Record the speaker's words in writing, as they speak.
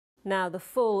Now, the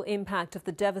full impact of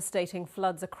the devastating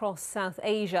floods across South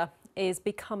Asia is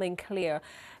becoming clear.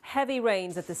 Heavy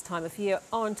rains at this time of year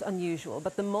aren't unusual,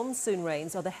 but the monsoon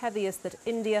rains are the heaviest that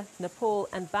India, Nepal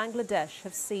and Bangladesh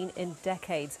have seen in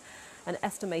decades. An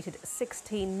estimated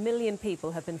 16 million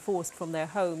people have been forced from their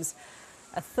homes.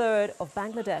 A third of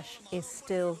Bangladesh is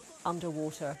still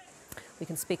underwater. We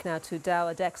can speak now to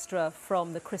Douwe Dijkstra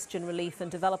from the Christian Relief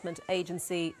and Development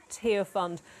Agency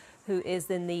Tearfund, who is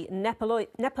in the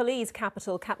Nepalese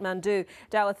capital, Kathmandu.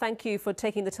 Douwe, thank you for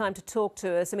taking the time to talk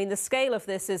to us. I mean, the scale of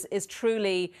this is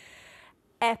truly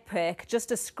epic. Just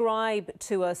describe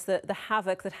to us the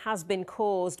havoc that has been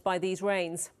caused by these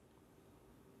rains.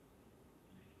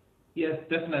 Yes,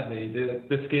 definitely.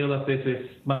 The scale of this is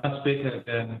much bigger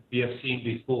than we have seen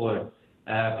before.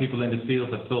 People in the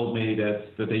field have told me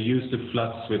that they're used to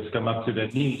floods which come up to their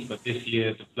knees, but this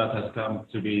year the flood has come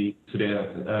to the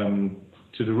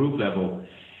roof level.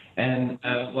 And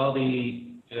while the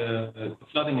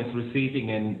flooding is receding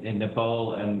in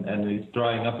Nepal and is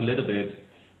drying up a little bit,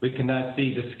 we can now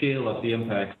see the scale of the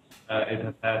impact it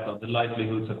has had on the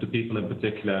livelihoods of the people in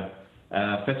particular.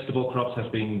 Vegetable crops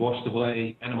have been washed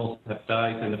away, animals have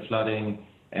died in the flooding,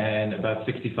 and about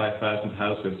 65,000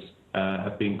 houses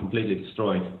have been completely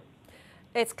destroyed.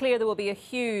 It's clear there will be a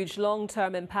huge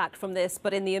long-term impact from this,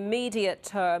 but in the immediate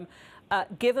term,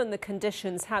 given the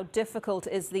conditions, how difficult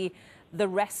is the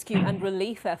rescue and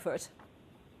relief effort?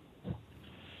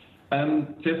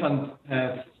 Tearfund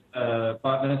has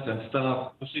partners and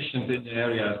staff positioned in the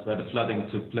areas where the flooding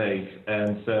took place,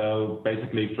 and so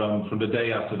basically from the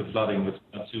day after the flooding, which was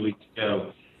about 2 weeks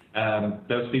ago,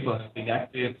 those people have been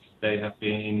active. They have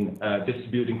been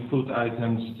distributing food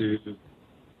items to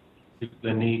people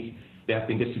in need. They have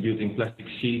been distributing plastic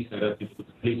sheets so that people could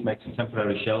at least make some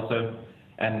temporary shelter.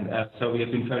 And so we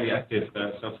have been very active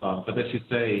so far. But as you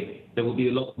say, there will be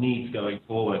a lot of needs going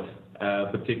forward,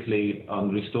 particularly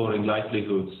on restoring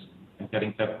livelihoods and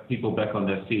getting people back on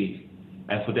their feet.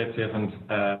 And for that,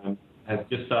 Tearfund has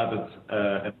just started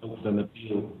and opened an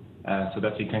appeal so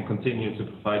that we can continue to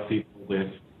provide people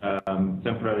with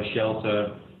temporary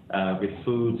shelter, with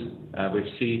food, with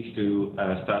seeds to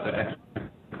start their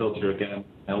agriculture again,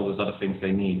 and all those other things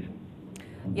they need.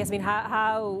 Yes, I mean,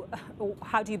 how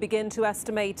do you begin to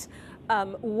estimate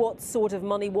what sort of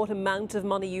money, what amount of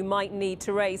money you might need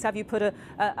to raise? Have you put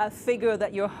a figure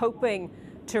that you're hoping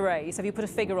to raise? Have you put a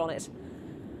figure on it?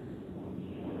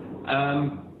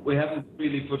 We haven't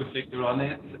really put a figure on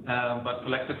it, but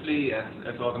collectively,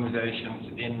 as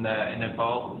organizations in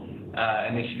Nepal,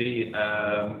 initially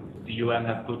the UN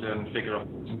have put a figure of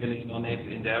 2 million on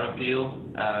it in their appeal.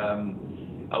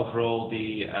 Overall,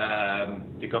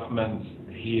 the government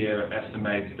here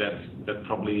estimates that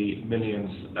probably millions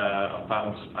of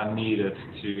pounds are needed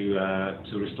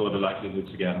to restore the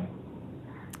livelihoods again.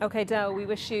 Okay, Douwe, we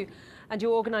wish you and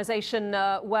your organisation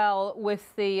well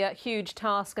with the huge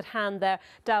task at hand there.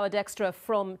 Douwe Dijkstra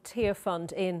from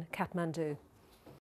Tearfund in Kathmandu.